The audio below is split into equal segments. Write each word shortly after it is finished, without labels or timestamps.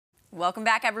Welcome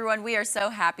back, everyone. We are so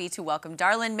happy to welcome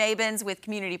Darlyn Mabins with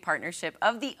Community Partnership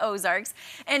of the Ozarks.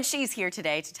 And she's here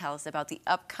today to tell us about the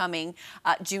upcoming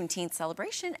Juneteenth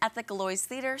celebration at the Gillioz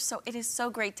Theatre. So it is so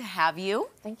great to have you.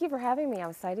 Thank you for having me.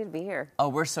 I'm excited to be here. Oh,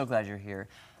 we're so glad you're here.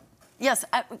 Yes.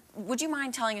 Would you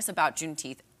mind telling us about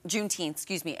Juneteenth,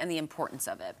 and the importance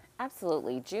of it?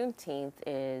 Absolutely. Juneteenth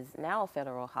is now a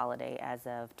federal holiday as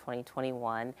of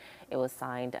 2021. It was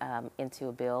signed into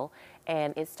a bill,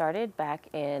 and it started back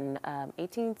in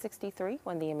 1863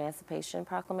 when the Emancipation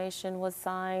Proclamation was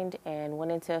signed and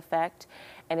went into effect.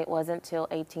 And it wasn't until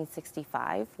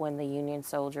 1865 when the Union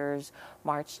soldiers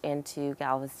marched into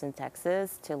Galveston,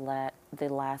 Texas to let the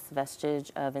last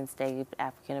vestige of enslaved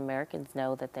African Americans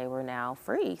know that they were now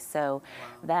free. So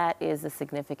that is the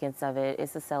significance of it.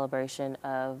 It's a celebration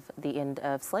of the end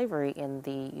of slavery in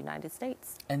the United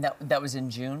States. And that was in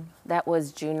June? That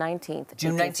was June 19th.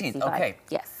 June 19th, okay.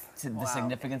 Yes. So the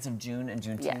significance of June and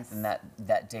Juneteenth Yes. and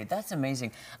that date. That's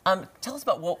amazing. Tell us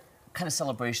about what kind of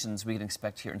celebrations we can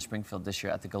expect here in Springfield this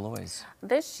year at the Gillioz.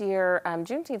 This year,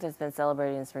 Juneteenth has been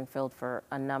celebrated in Springfield for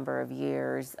a number of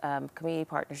years. Community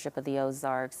Partnership of the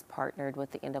Ozarks partnered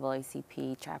with the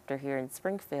NAACP chapter here in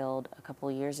Springfield a couple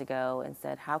of years ago and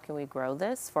said, how can we grow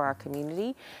this for our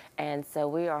community? And so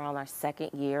we are on our second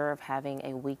year of having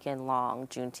a weekend-long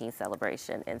Juneteenth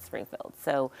celebration in Springfield.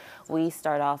 So we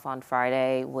start off on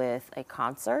Friday with a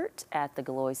concert at the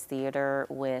Gillioz Theatre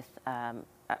with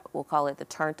we'll call it the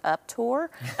Turned Up Tour.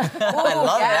 I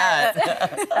love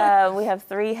that. We have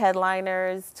three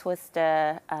headliners,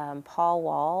 Twista, Paul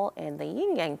Wall, and the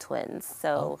Yin Yang Twins.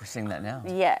 So we're seeing that now.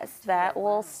 Yes, that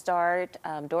will start.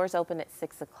 Doors open at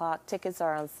 6 o'clock. Tickets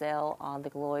are on sale on the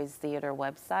Gillioz Theatre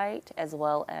website, as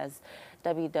well as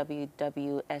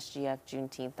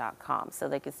www.sgfjuneteenth.com. So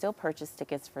they can still purchase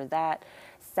tickets for that.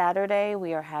 Saturday,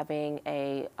 we are having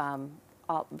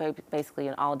basically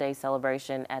an all-day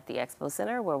celebration at the Expo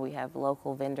Center where we have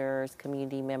local vendors,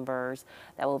 community members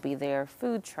that will be there,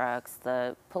 food trucks,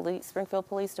 the Springfield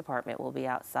Police Department will be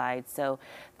outside. So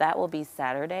that will be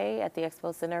Saturday at the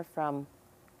Expo Center from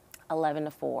 11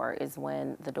 to 4 is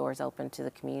when the doors open to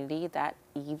the community. That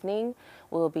evening,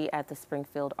 we'll be at the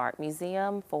Springfield Art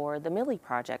Museum for the Millie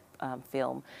Project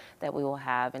film that we will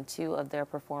have, and two of their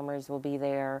performers will be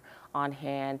there on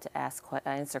hand to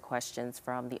answer questions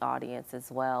from the audience as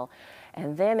well.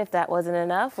 And then, if that wasn't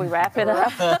enough, we wrap it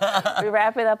up. We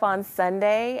wrap it up on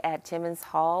Sunday at Timmons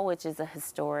Hall, which is a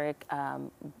historic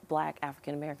Black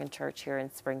African American church here in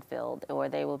Springfield, where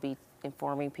they will be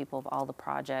informing people of all the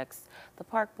projects the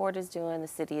park board is doing, the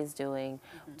city is doing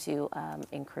to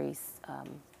increase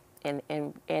and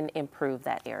improve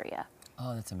that area.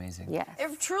 Oh, that's amazing. Yes.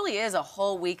 It truly is a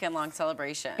whole weekend-long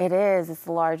celebration. It is. It's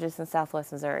the largest in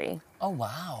Southwest Missouri. Oh,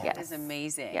 wow. Yes. It is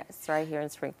amazing. Yes, right here in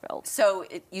Springfield. So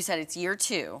you said it's year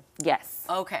 2. Yes.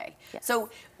 Okay. Yes. So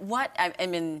what, I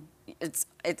mean, it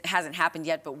hasn't happened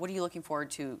yet, but what are you looking forward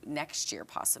to next year,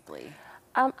 possibly?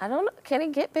 I don't know. Can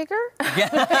it get bigger? We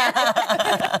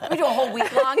do a whole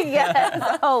week long? Yes,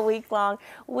 a whole week long.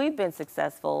 We've been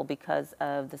successful because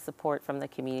of the support from the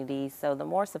community. So the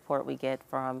more support we get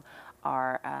from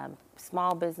our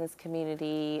small business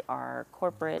community, our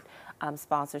corporate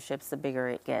sponsorships, the bigger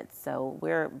it gets. So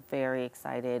we're very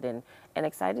excited and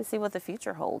excited to see what the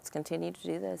future holds. Continue to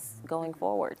do this going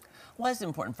forward. Why is it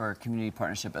important for Community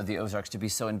Partnership of the Ozarks to be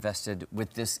so invested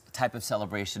with this type of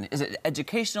celebration? Is it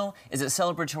educational? Is it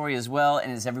celebratory as well?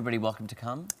 And is everybody welcome to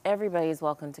come? Everybody is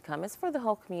welcome to come. It's for the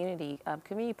whole community.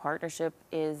 Community Partnership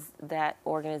is that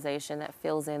organization that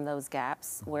fills in those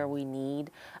gaps where we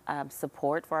need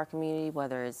support for our community,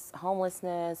 whether it's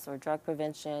homelessness or drug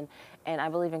prevention. And I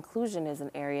believe inclusion is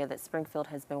an area that Springfield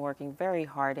has been working very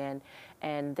hard in.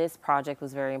 And this project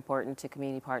was very important to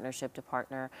Community Partnership to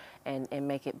partner and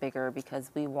make it bigger,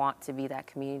 because we want to be that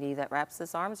community that wraps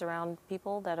its arms around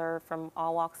people that are from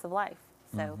all walks of life.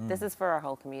 So this is for our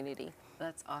whole community.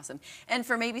 That's awesome. And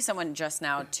for maybe someone just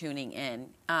now tuning in,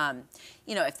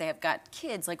 you know, if they have got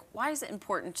kids, like, why is it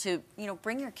important to, you know,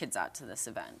 bring your kids out to this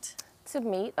event? To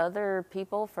meet other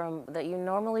people that you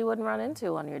normally wouldn't run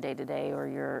into on your day-to-day, or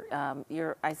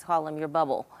your I call them your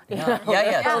bubble.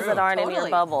 Yeah, Those that aren't in your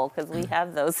Totally. bubble, because we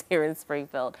have those here in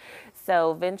Springfield.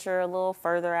 So venture a little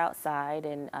further outside,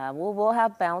 and we'll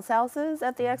have bounce houses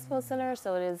at the Expo Center,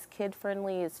 so it is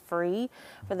kid-friendly. It's free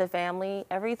for the family.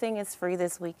 Everything is free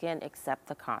this weekend except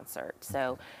the concert.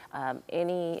 So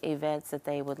any events that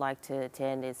they would like to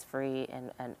attend is free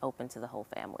and open to the whole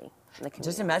family.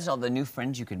 Just imagine all the new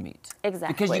friends you could meet.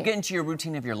 Exactly. Because you get into your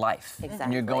routine of your life. Exactly.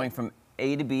 And you're going from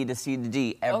A to B to C to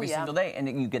D every yeah. single day, and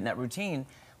you get in that routine.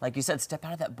 like you said, step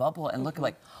out of that bubble and look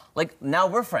like now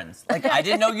we're friends. Like I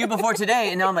didn't know you before today,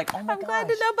 and now I'm like, oh my gosh. I'm glad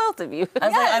to know both of you. I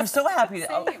was like, I'm so happy.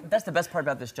 That's the best part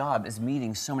about this job is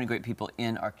meeting so many great people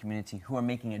in our community who are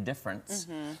making a difference.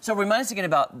 So remind us again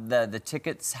about the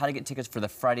tickets, how to get tickets for the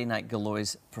Friday night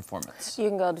Gillioz performance. You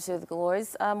can go to the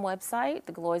Gillioz website,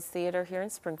 the Gillioz Theatre here in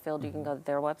Springfield. You can go to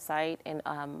their website and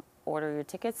order your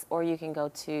tickets, or you can go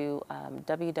to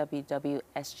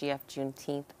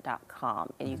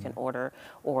www.sgfjuneteenth.com and you can order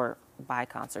or buy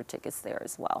concert tickets there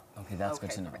as well. Okay, that's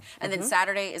good to know. And then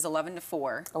Saturday is 11 to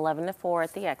 4. 11 to 4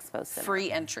 at the Expo Center.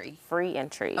 Free entry. Free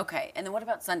entry. Okay, and then what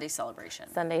about Sunday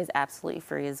celebration? Sunday is absolutely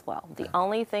free as well. The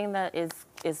only thing that is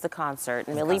the concert.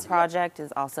 Millie Project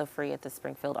is also free at the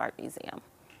Springfield Art Museum.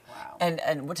 Wow.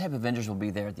 And what type of vendors will be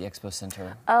there at the Expo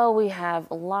Center? Oh, we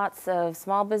have lots of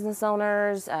small business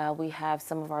owners. We have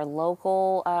some of our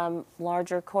local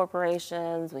larger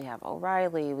corporations. We have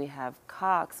O'Reilly, we have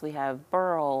Cox, we have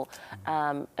Burl.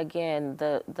 Again,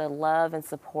 the love and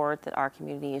support that our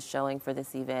community is showing for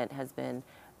this event has been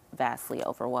vastly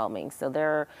overwhelming. So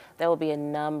there will be a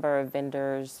number of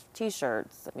vendors,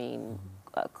 T-shirts, I mean,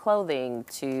 clothing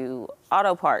to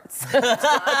auto parts.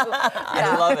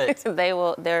 I love it.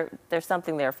 There's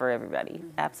something there for everybody.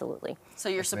 Absolutely. So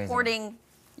you're supporting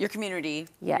your community.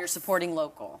 Yes. You're supporting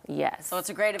local. Yes. So it's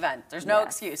a great event. There's no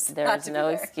excuse. There's no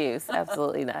excuse.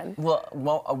 Absolutely none. Well,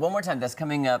 one more time. That's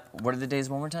coming up. What are the days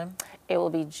one more time? It will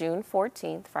be June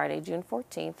 14th, Friday, June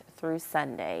 14th through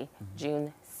Sunday,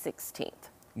 June 16th.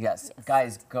 Yes.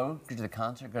 Guys, go to the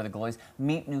concert, go to the Gillioz,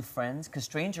 meet new friends, because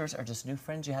strangers are just new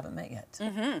friends you haven't met yet.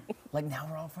 Like, now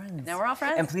we're all friends. Now we're all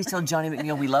friends. And please tell Johnny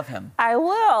McNeil we love him. I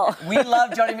will. We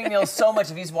love Johnny McNeil so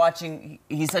much. If he's watching,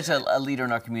 he's such a leader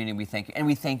in our community. We thank you. And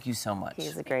we thank you so much.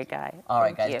 He's a great guy. All right,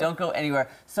 Thank guys, you. don't go anywhere.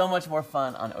 So much more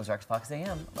fun on Ozarks Fox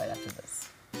AM right after this.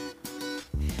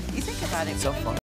 You think about it. So fun.